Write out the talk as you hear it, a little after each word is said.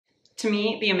To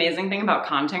me, the amazing thing about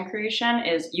content creation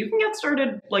is you can get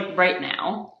started like right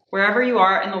now. Wherever you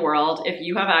are in the world, if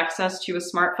you have access to a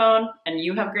smartphone and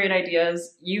you have great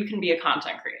ideas, you can be a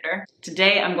content creator.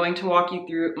 Today, I'm going to walk you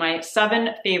through my 7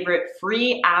 favorite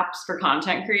free apps for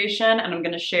content creation, and I'm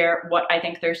going to share what I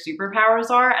think their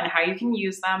superpowers are and how you can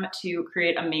use them to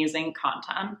create amazing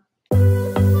content.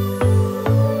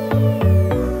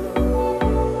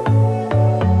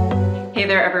 Hey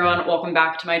there everyone, welcome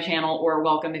back to my channel, or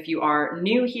welcome if you are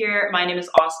new here. My name is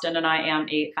Austen and I am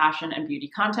a fashion and beauty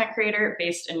content creator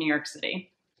based in New York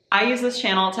City. I use this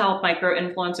channel to help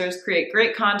micro-influencers create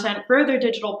great content, grow their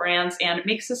digital brands, and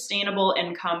make sustainable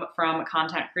income from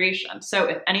content creation. So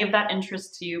if any of that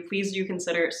interests you, please do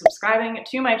consider subscribing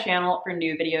to my channel for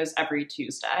new videos every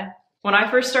Tuesday. When I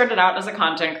first started out as a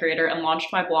content creator and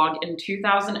launched my blog in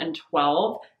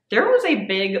 2012, there was a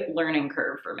big learning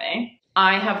curve for me.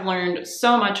 I have learned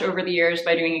so much over the years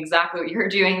by doing exactly what you're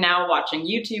doing now, watching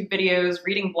YouTube videos,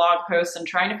 reading blog posts, and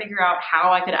trying to figure out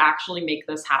how I could actually make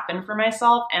this happen for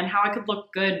myself and how I could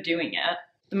look good doing it.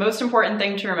 The most important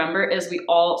thing to remember is we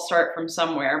all start from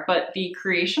somewhere, but the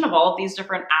creation of all of these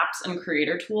different apps and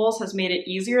creator tools has made it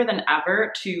easier than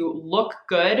ever to look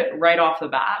good right off the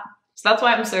bat. So that's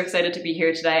why I'm so excited to be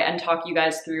here today and talk you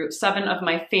guys through 7 of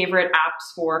my favorite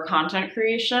apps for content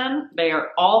creation. They are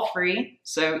all free,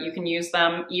 so you can use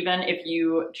them even if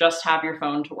you just have your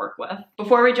phone to work with.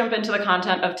 Before we jump into the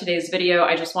content of today's video,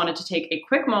 I just wanted to take a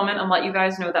quick moment and let you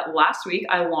guys know that last week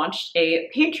I launched a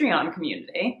Patreon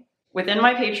community. Within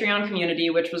my Patreon community,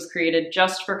 which was created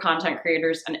just for content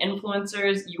creators and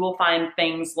influencers, you will find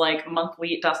things like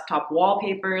monthly desktop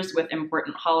wallpapers with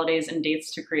important holidays and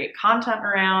dates to create content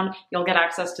around. You'll get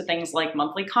access to things like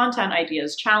monthly content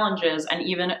ideas, challenges, and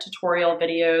even tutorial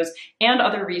videos and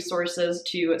other resources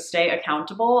to stay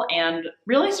accountable and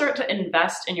really start to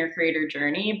invest in your creator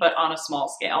journey, but on a small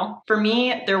scale. For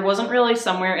me, there wasn't really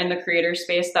somewhere in the creator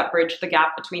space that bridged the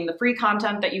gap between the free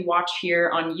content that you watch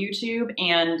here on YouTube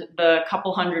and the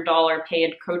couple $100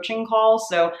 paid coaching call.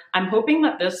 So I'm hoping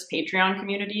that this Patreon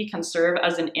community can serve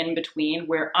as an in-between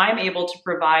where I'm able to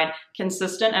provide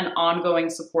consistent and ongoing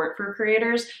support for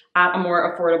creators at a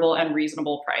more affordable and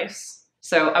reasonable price.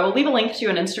 So I will leave a link to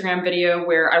an Instagram video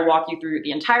where I walk you through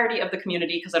the entirety of the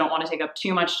community because I don't want to take up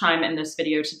too much time in this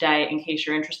video today in case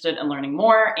you're interested in learning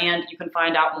more, and you can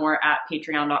find out more at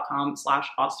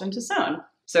patreon.com/AustenTosone.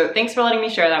 So thanks for letting me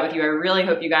share that with you. I really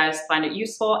hope you guys find it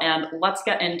useful, and let's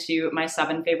get into my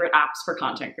 7 favorite apps for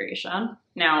content creation.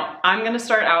 Now, I'm gonna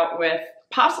start out with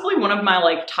possibly one of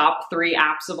my top 3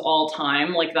 apps of all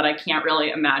time, that I can't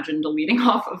really imagine deleting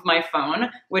off of my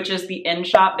phone, which is the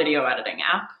InShot video editing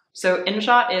app. So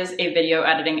InShot is a video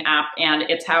editing app, and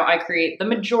it's how I create the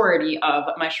majority of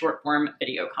my short form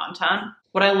video content.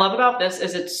 What I love about this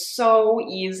is it's so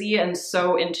easy and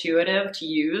so intuitive to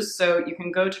use. So you can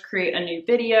go to create a new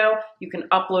video, you can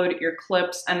upload your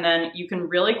clips, and then you can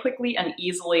really quickly and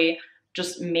easily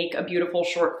just make a beautiful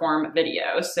short form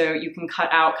video. So you can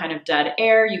cut out kind of dead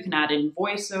air, you can add in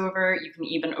voiceover, you can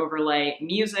even overlay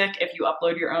music if you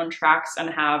upload your own tracks and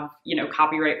have,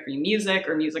 copyright free music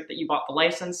or music that you bought the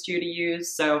license to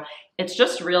use. So it's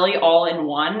just really all in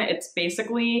one. It's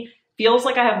basically feels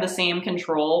like I have the same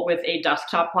control with a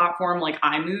desktop platform like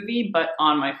iMovie, but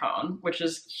on my phone, which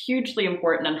is hugely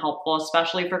important and helpful,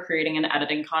 especially for creating and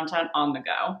editing content on the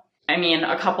go. I mean,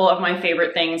 a couple of my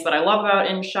favorite things that I love about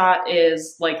InShot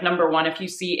is number 1, if you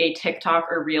see a TikTok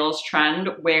or Reels trend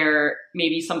where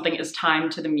maybe something is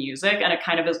timed to the music and it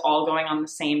kind of is all going on the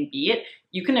same beat,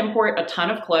 you can import a ton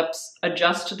of clips,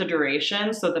 adjust to the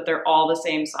duration so that they're all the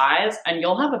same size, and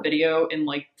you'll have a video in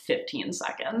 15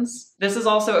 seconds. This is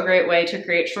also a great way to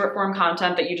create short form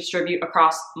content that you distribute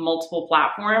across multiple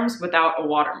platforms without a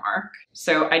watermark.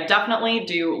 So I definitely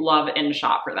do love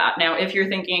InShot for that. Now, if you're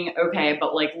thinking, okay,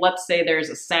 but let's say there's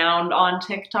a sound on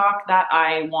TikTok that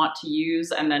I want to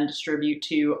use and then distribute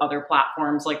to other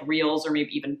platforms like Reels or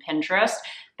maybe even Pinterest,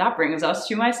 that brings us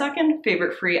to my 2nd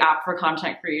favorite free app for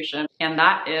content creation, and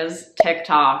that is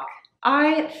TikTok.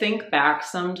 I think back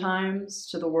sometimes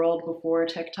to the world before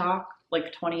TikTok,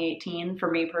 2018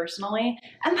 for me personally,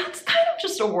 and that's kind of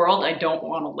just a world I don't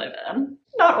want to live in.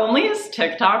 Not only is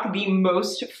TikTok the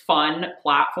most fun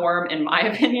platform, in my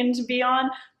opinion, to be on,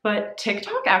 but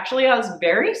TikTok actually has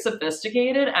very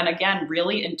sophisticated and, again,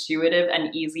 really intuitive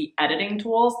and easy editing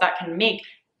tools that can make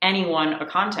anyone a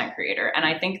content creator. And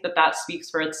I think that that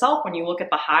speaks for itself when you look at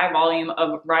the high volume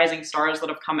of rising stars that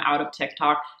have come out of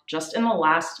TikTok just in the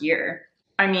last year.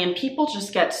 I mean, people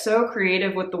just get so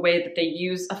creative with the way that they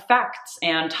use effects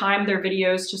and time their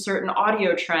videos to certain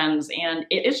audio trends, and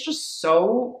it is just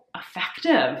so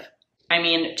effective. I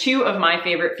mean, two of my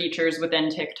favorite features within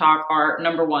TikTok are,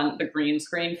 number one, the green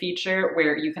screen feature,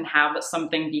 where you can have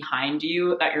something behind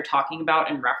you that you're talking about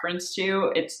in reference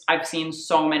to. I've seen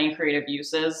so many creative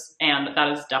uses, and that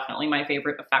is definitely my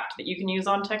favorite effect that you can use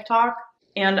on TikTok.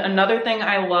 And another thing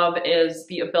I love is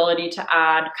the ability to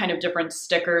add kind of different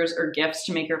stickers or GIFs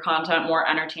to make your content more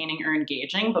entertaining or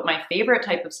engaging. But my favorite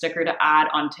type of sticker to add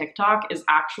on TikTok is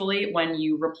actually when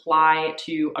you reply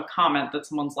to a comment that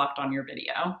someone's left on your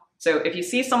video. So if you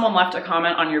see someone left a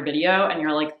comment on your video and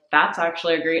you're like, that's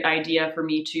actually a great idea for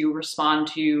me to respond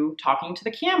to talking to the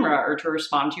camera, or to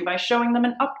respond to by showing them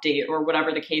an update, or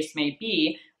whatever the case may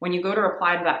be, when you go to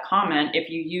reply to that comment, if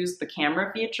you use the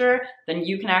camera feature, then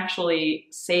you can actually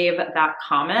save that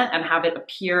comment and have it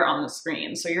appear on the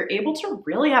screen. So you're able to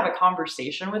really have a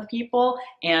conversation with people,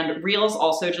 and Reels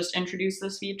also just introduced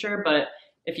this feature, but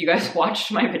if you guys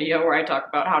watched my video where I talk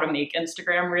about how to make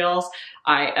Instagram Reels,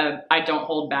 I don't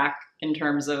hold back in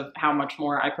terms of how much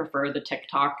more I prefer the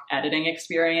TikTok editing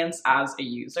experience as a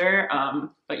user,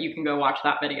 but you can go watch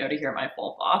that video to hear my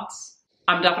full thoughts.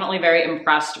 I'm definitely very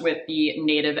impressed with the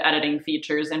native editing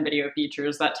features and video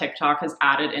features that TikTok has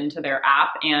added into their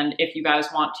app. And if you guys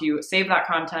want to save that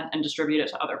content and distribute it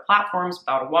to other platforms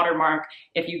without a watermark,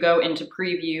 if you go into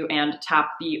preview and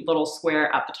tap the little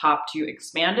square at the top to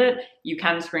expand it, you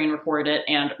can screen record it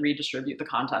and redistribute the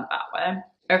content that way.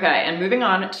 Okay, and moving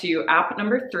on to app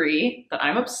number 3 that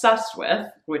I'm obsessed with,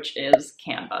 which is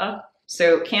Canva.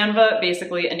 So Canva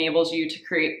basically enables you to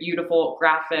create beautiful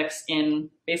graphics in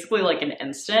basically like an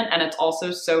instant, and it's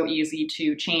also so easy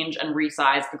to change and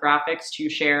resize the graphics to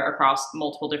share across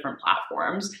multiple different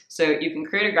platforms. So you can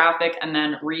create a graphic and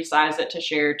then resize it to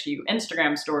share to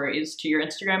Instagram stories, to your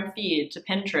Instagram feed, to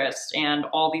Pinterest, and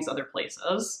all these other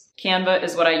places. Canva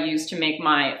is what I use to make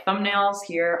my thumbnails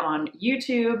here on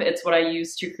YouTube. It's what I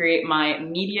use to create my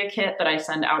media kit that I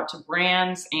send out to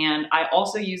brands, and I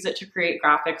also use it to create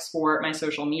graphics for my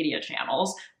social media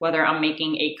channels, whether I'm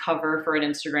making a cover for an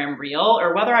Instagram reel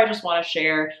or whether I just want to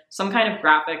share some kind of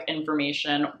graphic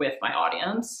information with my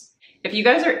audience. If you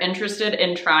guys are interested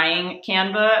in trying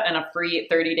Canva and a free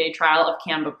 30-day trial of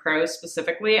Canva Pro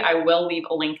specifically, I will leave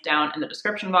a link down in the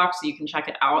description box so you can check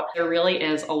it out. There really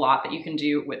is a lot that you can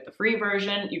do with the free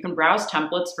version. You can browse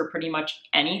templates for pretty much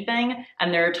anything,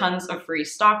 and there are tons of free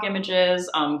stock images,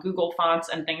 Google fonts,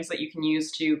 and things that you can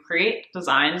use to create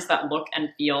designs that look and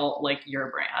feel like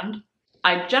your brand.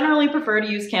 I generally prefer to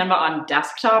use Canva on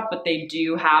desktop, but they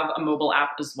do have a mobile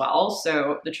app as well,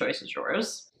 so the choice is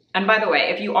yours. And by the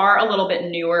way, if you are a little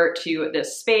bit newer to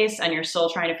this space and you're still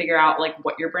trying to figure out like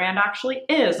what your brand actually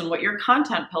is and what your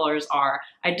content pillars are,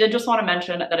 I did just want to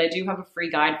mention that I do have a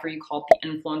free guide for you called the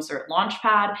Influencer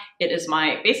Launchpad. It is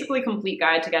my basically complete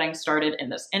guide to getting started in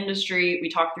this industry. We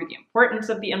talk through the importance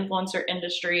of the influencer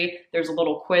industry. There's a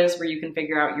little quiz where you can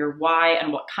figure out your why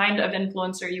and what kind of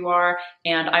influencer you are.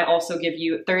 And I also give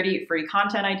you 30 free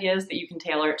content ideas that you can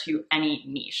tailor to any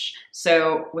niche.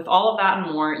 So with all of that and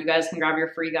more, you guys can grab your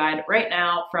free guide right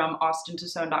now from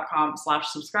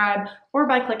austentosone.com/subscribe, or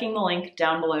by clicking the link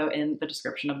down below in the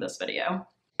description of this video.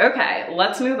 Okay,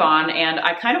 let's move on, and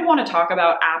I kind of want to talk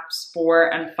about apps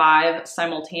 4 and 5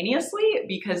 simultaneously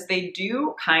because they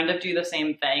do kind of do the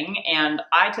same thing, and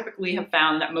I typically have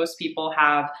found that most people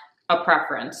have a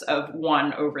preference of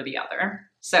one over the other.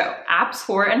 So apps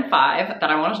 4 and 5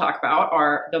 that I want to talk about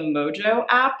are the Mojo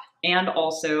app and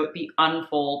also the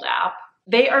Unfold app.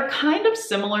 They are kind of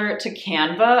similar to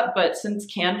Canva, but since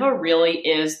Canva really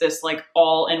is this like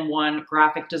all-in-one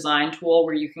graphic design tool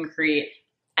where you can create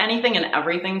anything and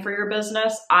everything for your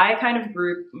business, I kind of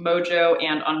group Mojo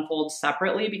and Unfold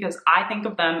separately because I think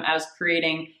of them as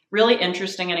creating really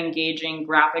interesting and engaging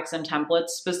graphics and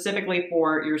templates specifically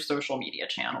for your social media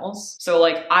channels. So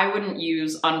like I wouldn't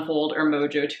use Unfold or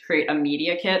Mojo to create a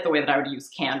media kit the way that I would use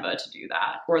Canva to do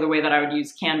that, or the way that I would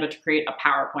use Canva to create a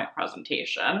PowerPoint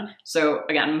presentation. So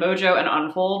again, Mojo and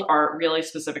Unfold are really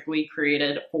specifically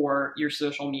created for your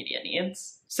social media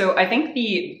needs. So I think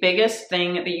the biggest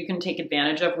thing that you can take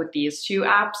advantage of with these two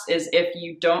apps is if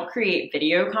you don't create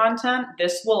video content,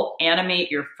 this will animate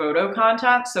your photo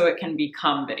content so it can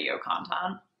become video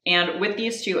content. And with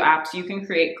these two apps, you can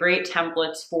create great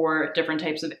templates for different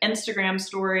types of Instagram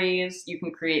stories. You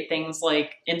can create things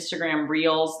like Instagram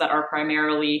Reels that are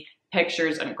primarily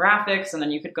pictures and graphics, and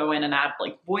then you could go in and add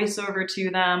like voiceover to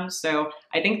them. So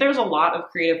I think there's a lot of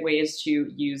creative ways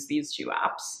to use these two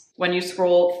apps. When you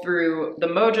scroll through the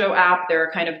Mojo app, there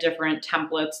are kind of different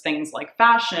templates, things like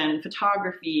fashion,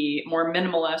 photography, more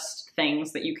minimalist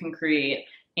things that you can create.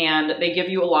 and they give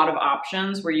you a lot of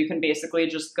options where you can basically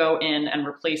just go in and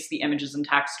replace the images and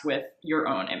text with your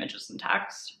own images and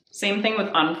text. Same thing with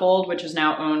Unfold, which is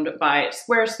now owned by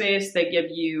Squarespace. They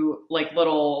give you like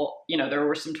little, there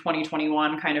were some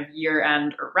 2021 kind of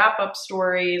year-end or wrap-up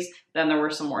stories. Then there were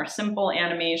some more simple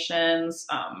animations,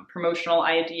 promotional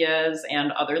ideas,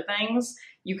 and other things.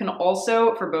 You can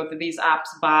also, for both of these apps,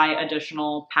 buy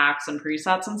additional packs and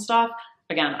presets and stuff.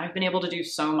 Again, I've been able to do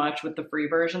so much with the free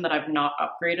version that I've not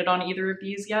upgraded on either of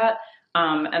these yet.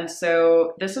 And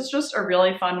so this is just a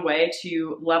really fun way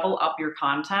to level up your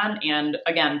content and,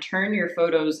 again, turn your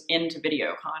photos into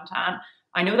video content.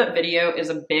 I know that video is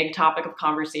a big topic of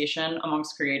conversation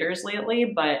amongst creators lately,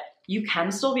 but you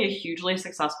can still be a hugely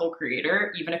successful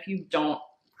creator even if you don't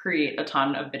create a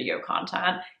ton of video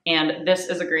content. And this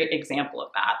is a great example of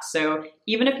that. So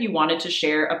even if you wanted to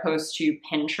share a post to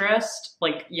Pinterest,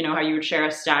 like, how you would share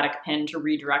a static pin to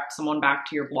redirect someone back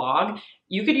to your blog,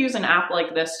 you could use an app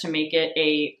like this to make it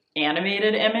a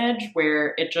animated image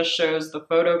where it just shows the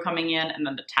photo coming in and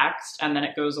then the text and then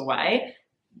it goes away.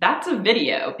 That's a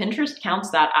video. Pinterest counts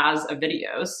that as a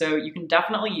video. So you can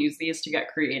definitely use these to get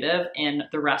creative in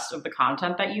the rest of the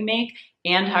content that you make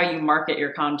and how you market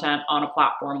your content on a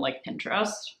platform like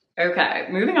Pinterest. Okay,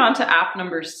 moving on to app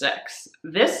number 6.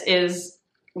 This is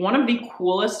one of the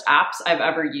coolest apps I've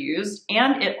ever used,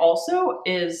 and it also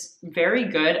is very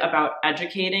good about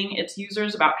educating its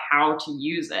users about how to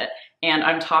use it. And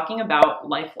I'm talking about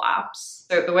LifeLapse.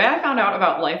 So the way I found out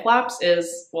about LifeLapse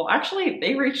is, well, actually,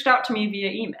 they reached out to me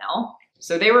via email.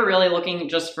 So they were really looking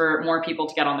just for more people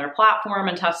to get on their platform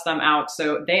and test them out.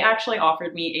 So they actually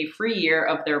offered me a free year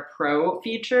of their pro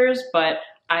features, but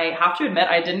I have to admit,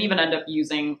 I didn't even end up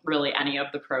using really any of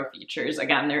the pro features.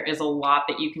 Again, there is a lot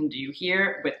that you can do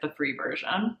here with the free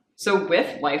version. So with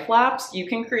LifeLapse, you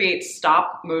can create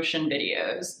stop motion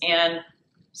videos, and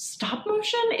stop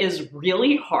motion is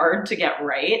really hard to get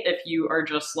right if you are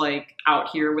just like out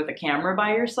here with a camera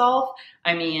by yourself.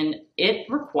 I mean, it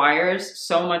requires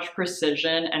so much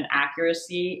precision and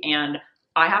accuracy, and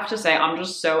I have to say, I'm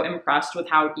just so impressed with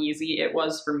how easy it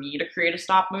was for me to create a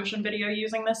stop motion video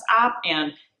using this app,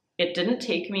 and it didn't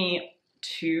take me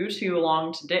too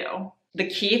long to do. The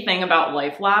key thing about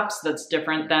LifeLapse that's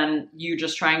different than you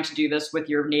just trying to do this with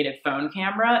your native phone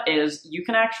camera is you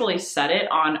can actually set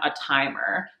it on a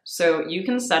timer. So you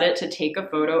can set it to take a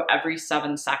photo every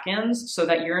 7 seconds so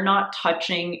that you're not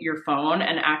touching your phone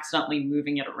and accidentally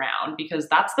moving it around, because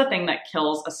that's the thing that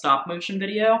kills a stop motion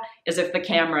video, is if the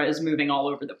camera is moving all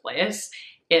over the place.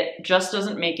 It just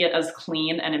doesn't make it as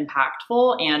clean and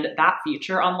impactful, and that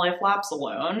feature on LifeLapse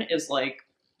alone is like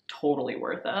totally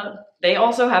worth it. They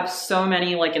also have so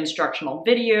many like instructional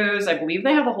videos. I believe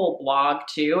they have a whole blog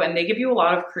too, and they give you a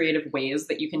lot of creative ways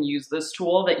that you can use this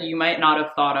tool that you might not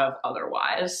have thought of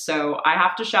otherwise. So I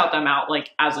have to shout them out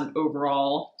like as an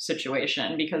overall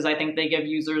situation, because I think they give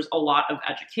users a lot of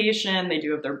education. They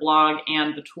do have their blog,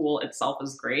 and the tool itself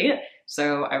is great.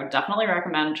 So I would definitely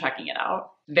recommend checking it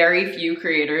out. Very few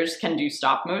creators can do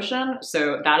stop motion,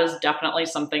 so that is definitely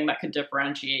something that could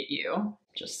differentiate you.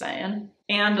 Just saying.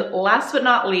 And last but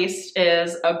not least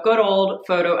is a good old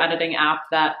photo editing app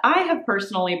that I have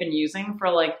personally been using for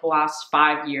like the last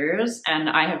 5 years, and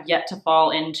I have yet to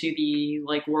fall into the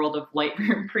like world of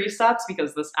Lightroom presets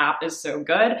because this app is so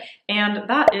good, and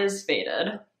that is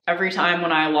Faded. Every time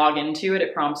when I log into it,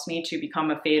 it prompts me to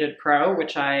become a Faded Pro,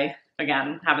 which I,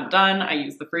 again, haven't done. I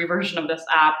use the free version of this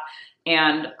app,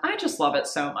 and I just love it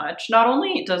so much. Not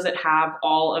only does it have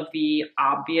all of the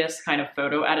obvious kind of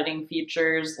photo editing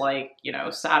features like,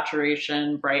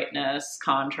 saturation, brightness,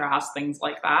 contrast, things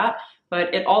like that,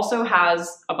 but it also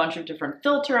has a bunch of different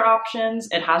filter options.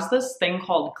 It has this thing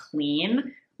called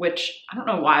Clean, which I don't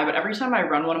know why, but every time I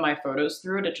run one of my photos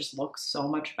through it, it just looks so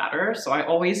much better. So I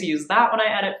always use that when I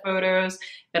edit photos.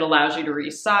 It allows you to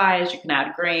resize, you can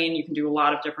add grain, you can do a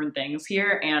lot of different things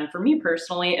here. And for me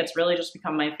personally, it's really just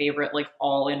become my favorite like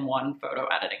all-in-one photo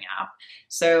editing app.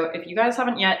 So if you guys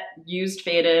haven't yet used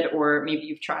Faded, or maybe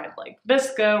you've tried like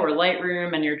Visco or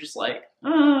Lightroom and you're just like,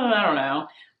 I don't know,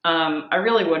 I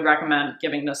really would recommend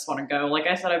giving this one a go. Like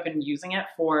I said, I've been using it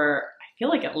for I feel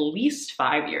like at least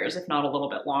 5 years, if not a little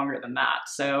bit longer than that.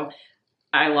 So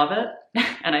I love it,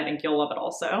 and I think you'll love it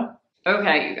also.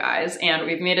 Okay, you guys, and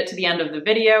we've made it to the end of the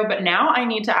video, but now I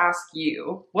need to ask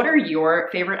you, what are your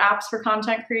favorite apps for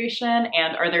content creation?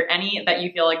 And are there any that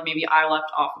you feel like maybe I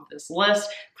left off of this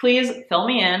list? Please fill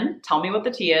me in, tell me what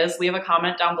the tea is, leave a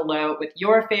comment down below with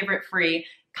your favorite free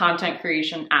content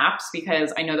creation apps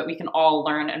because I know that we can all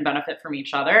learn and benefit from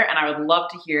each other, and I would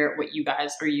love to hear what you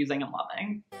guys are using and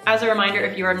loving. As a reminder,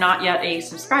 if you are not yet a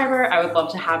subscriber, I would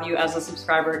love to have you as a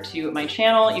subscriber to my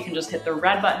channel. You can just hit the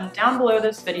red button down below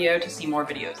this video to see more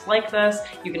videos like this.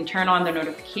 You can turn on the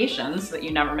notifications so that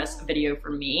you never miss a video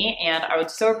from me, and I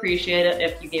would so appreciate it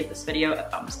if you gave this video a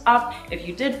thumbs up. If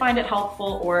you did find it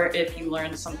helpful or if you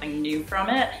learned something new from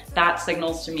it, that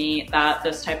signals to me that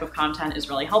this type of content is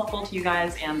really helpful to you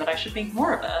guys and that I should make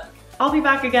more of it. I'll be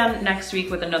back again next week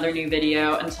with another new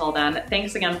video. Until then,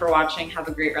 thanks again for watching, have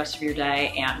a great rest of your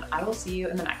day, and I will see you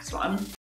in the next one.